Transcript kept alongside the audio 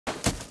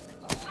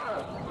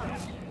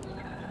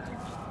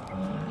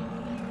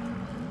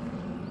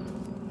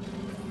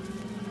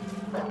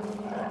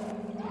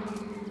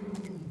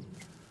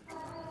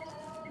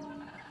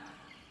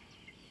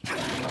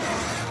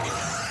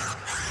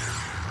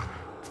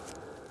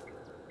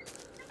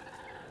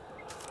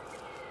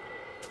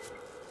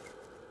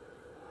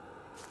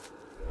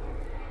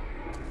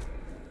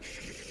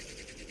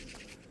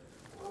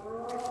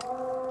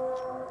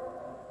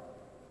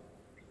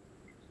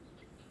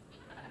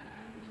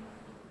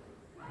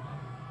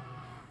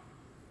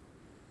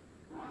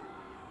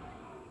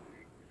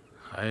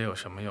还有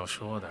什么要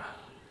说的？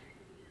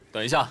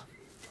等一下，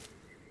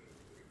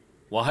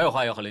我还有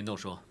话要和林动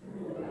说。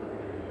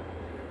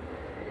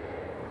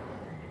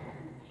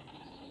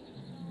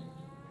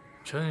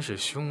真是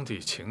兄弟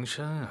情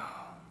深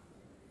啊！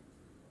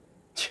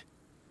切，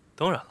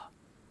当然了。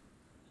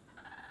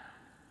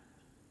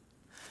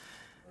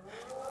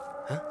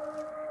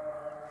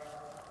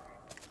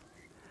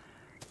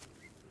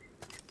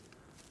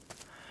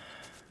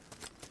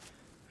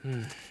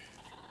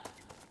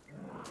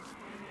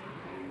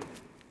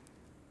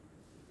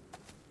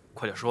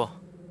快点说。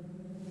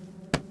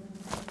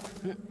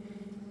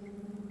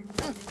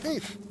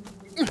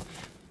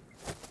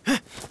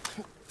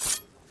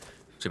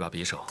这把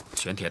匕首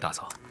全铁打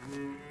造，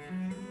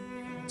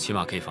起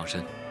码可以防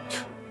身。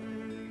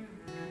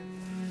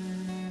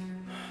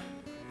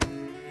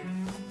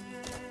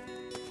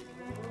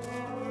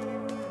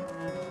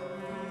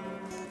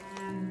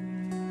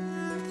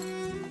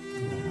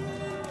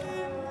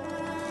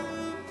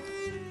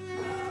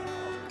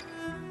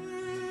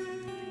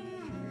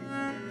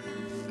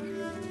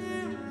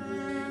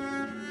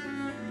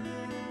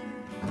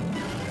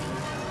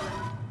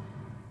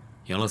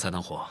赢了才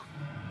能活，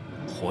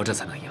活着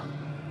才能赢。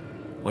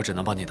我只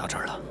能帮你到这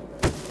儿了。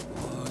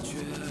我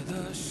觉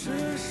得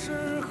是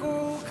时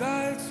候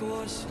该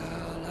坐下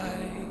来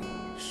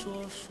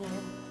说说，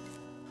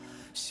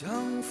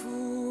降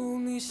服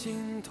你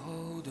心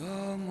头的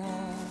魔。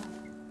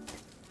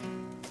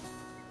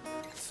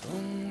总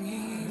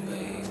以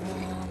为我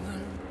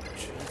们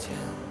之间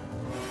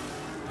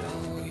要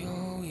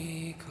有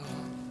一个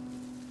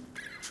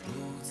主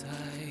宰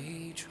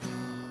者，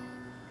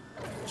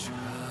这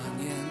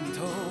年头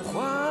换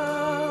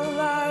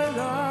来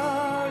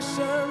了什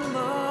么？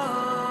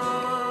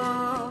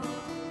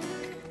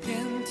遍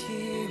体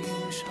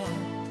鳞伤，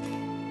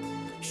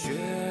血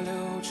流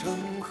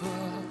成河。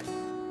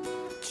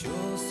就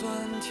算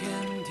天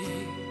地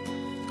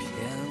变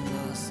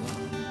了色，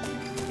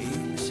赢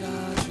下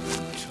这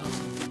场。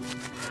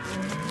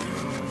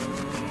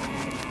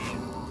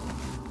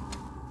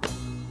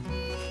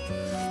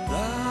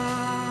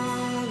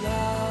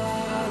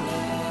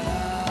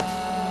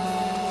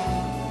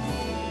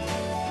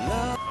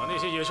把那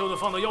些野兽都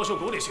放到妖兽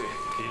谷里去，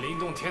给林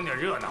动添点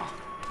热闹。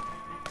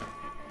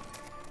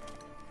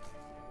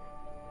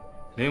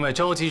另外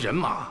召集人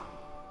马，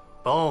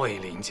包围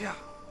林家。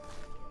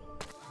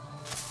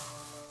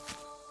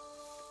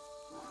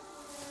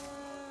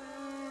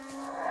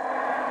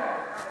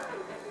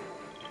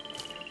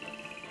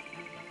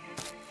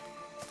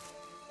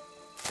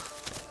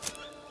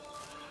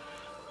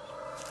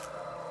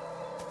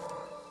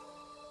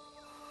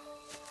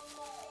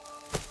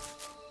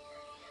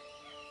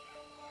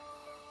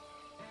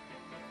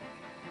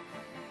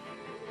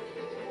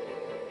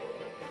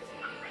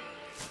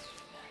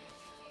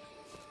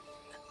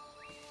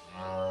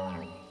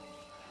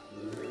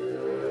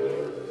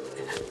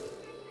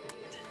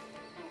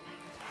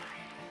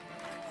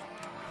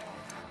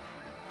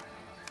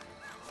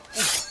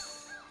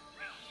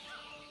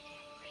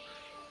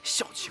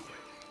小气鬼，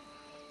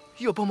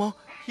要帮忙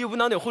也不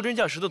拿点货真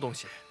价实的东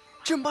西，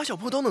这么把小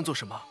破刀能做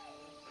什么？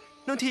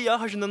能剔牙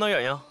还是能挠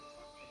痒痒？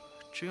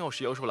真要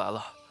是妖兽来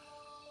了，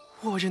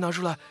我把这拿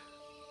出来，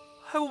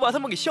还不把他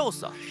们给笑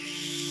死啊！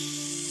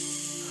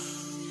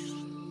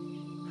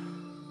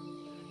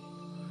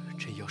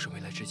趁妖兽没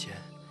来之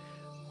前，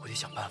我得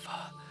想办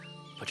法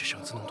把这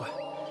绳子弄断。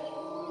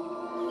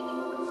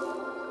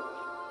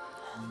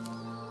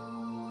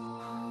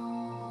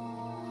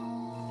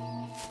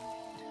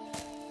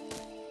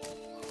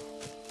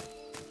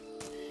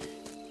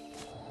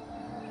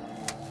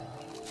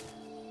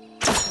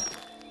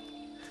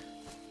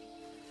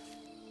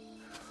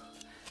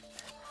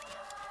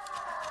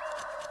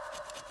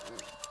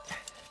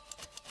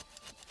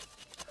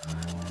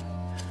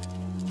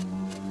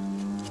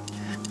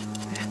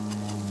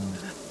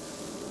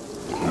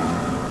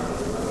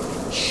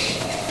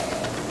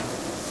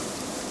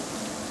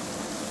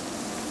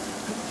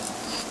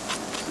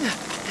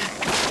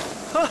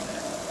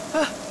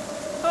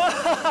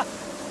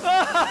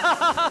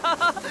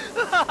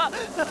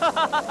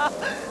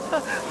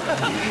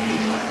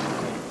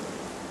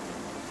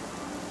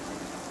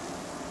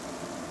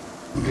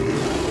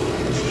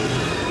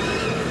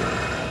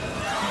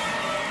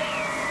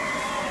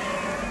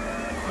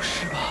不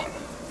是吧？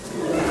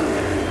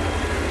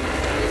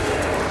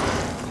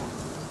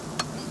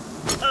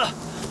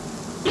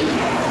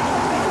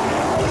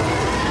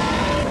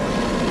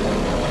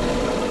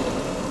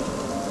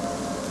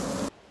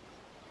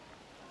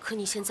可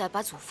你现在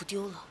把祖父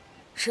丢了，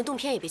神洞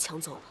片也被抢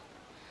走了，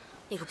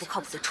那个不靠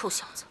谱的臭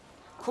小子，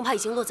恐怕已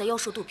经落在妖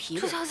兽肚皮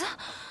里。臭小子，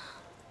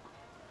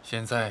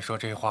现在说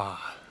这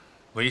话，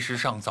为时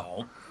尚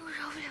早。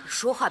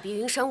说话别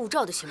云山雾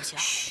罩的，行不行？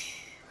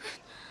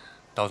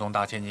道宗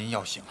大仙，您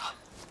要醒了。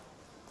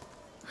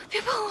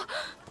别碰我！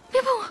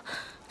别碰我！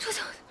臭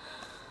小子！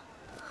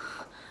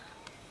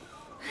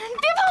你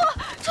别碰我！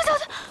臭小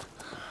子！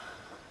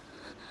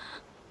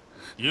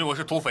以为我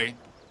是土匪、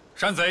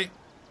山贼，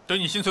对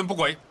你心存不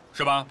轨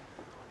是吧？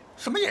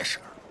什么眼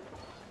神？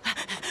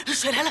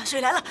水来了，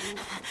水来了！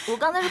我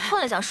刚才是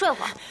困了，想睡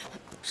会儿，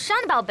谁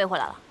让你把我背回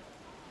来了？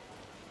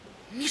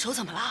你手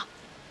怎么了？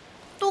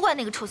都怪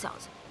那个臭小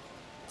子，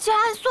竟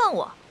然还算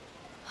我！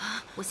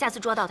我下次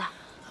抓到他，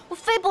我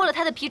非剥了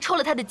他的皮，抽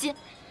了他的筋，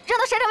让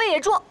他山上喂野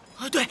猪。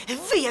对，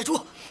喂野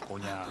猪。姑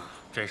娘，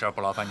这事儿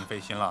不劳烦你费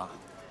心了，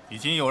已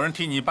经有人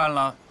替你办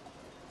了。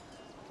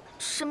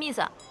什么意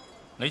思啊？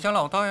雷家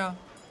老大呀，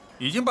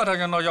已经把他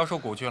扔到妖兽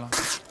谷去了。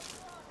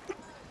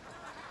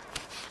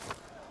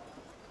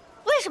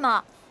为什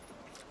么？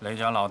雷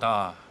家老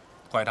大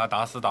怪他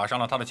打死打伤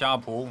了他的家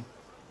仆。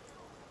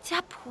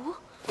家仆？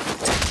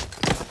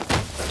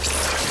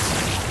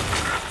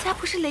家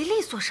仆是雷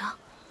厉所生。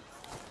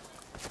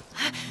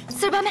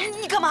48妹，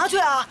你干嘛去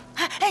啊？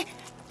哎，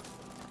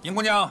殷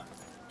姑娘，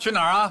去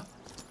哪儿啊？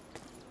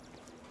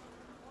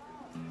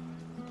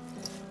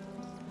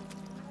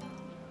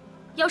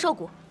妖兽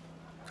谷。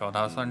找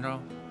他算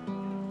账。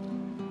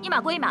一码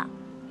归一码，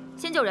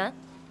先救人，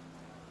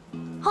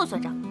后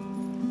算账。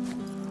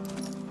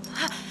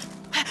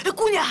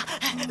姑娘，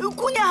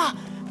姑娘，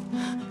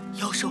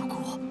妖兽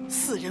谷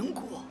4人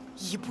谷，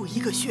一步一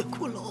个血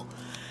窟窿，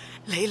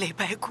累累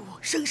白骨，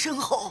声声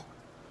吼，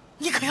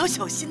你可要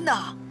小心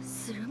呐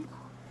！4人谷。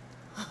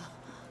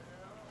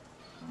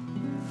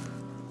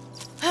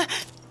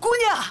姑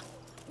娘，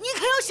你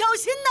可要小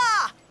心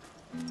呐！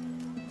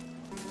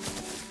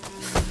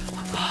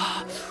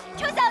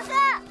臭小子，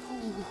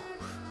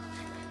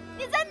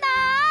你在哪？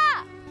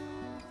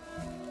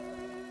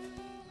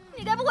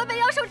你该不会被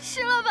妖兽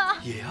吃了吧？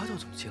野丫头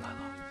怎么进来了？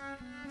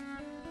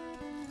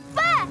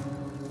喂，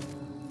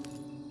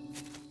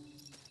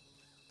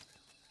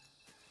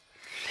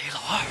雷老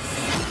二，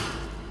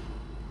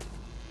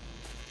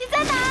你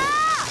在哪？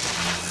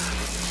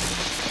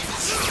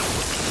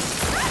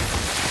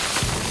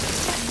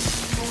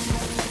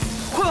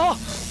快跑！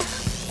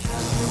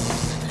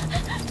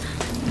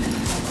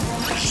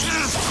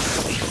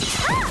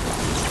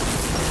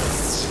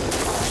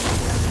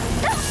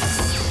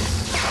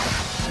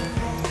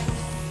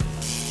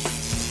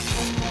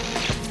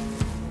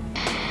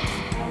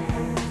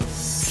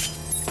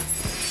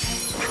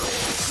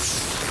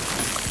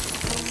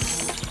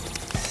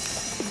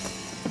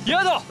野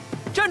丫头，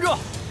站住！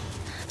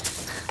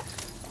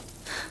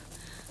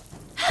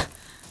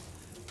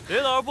雷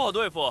老二不好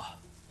对付，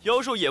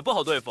妖兽也不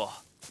好对付，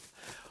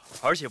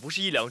而且不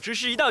是1、2只，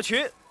是一大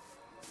群。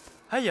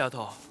哎，丫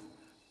头，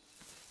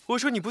我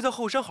说你不在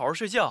后山好好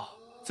睡觉，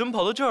怎么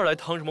跑到这儿来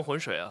趟什么浑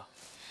水啊？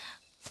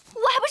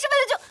我还不是为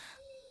了救，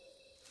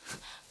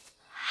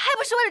还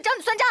不是为了找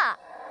你算账啊！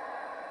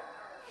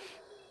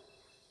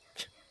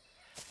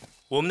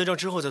我们的账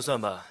之后再算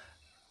吧，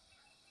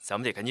咱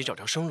们得赶紧找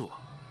条生路。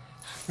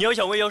你要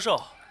想喂妖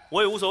兽，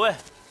我也无所谓。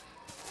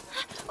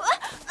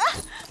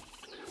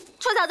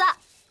臭小子，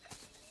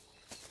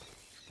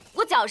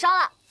我脚伤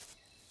了！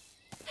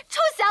臭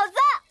小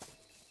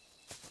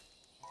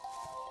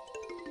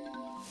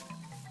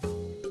子，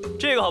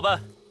这个好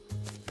办。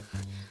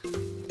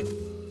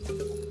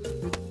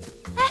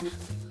哎！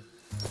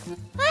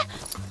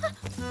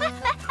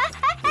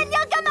你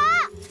要干嘛？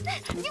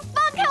你放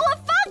开我！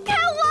放开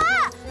我！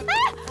哎！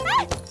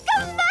干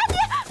嘛你？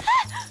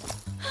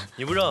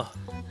你不让，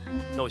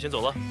那我先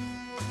走了。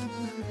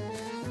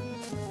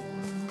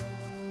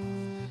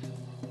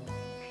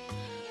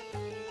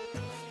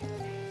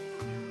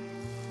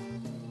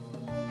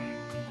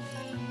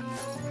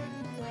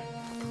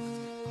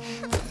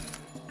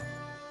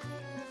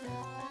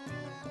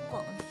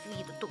忘恩负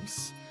义的东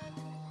西！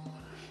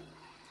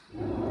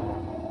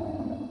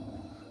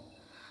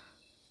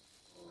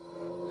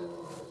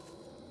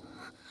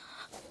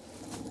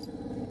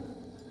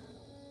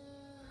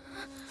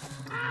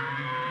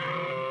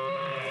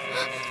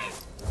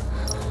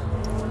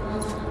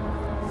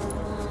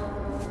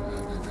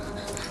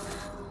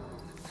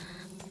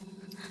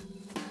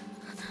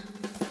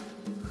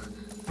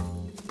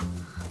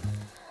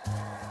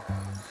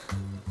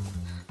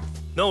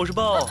那我是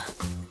抱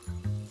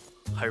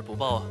还是不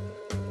抱啊？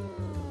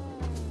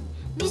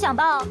你想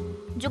抱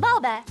你就抱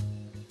呗，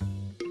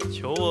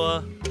求我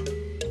啊！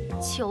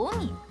求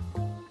你！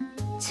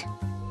切！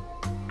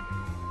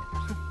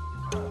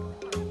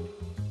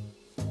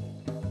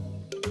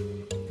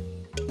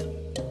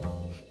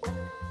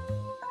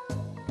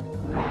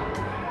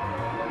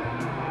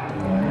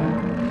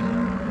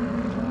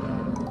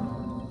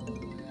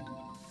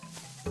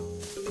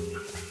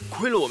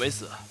亏了我没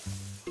死，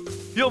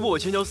要不我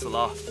前脚死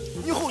了，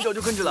你后脚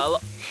就跟着来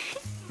了。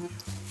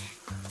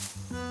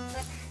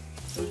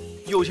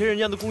有钱人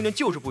家的姑娘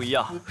就是不一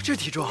样，这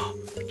体重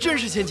真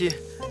是千金。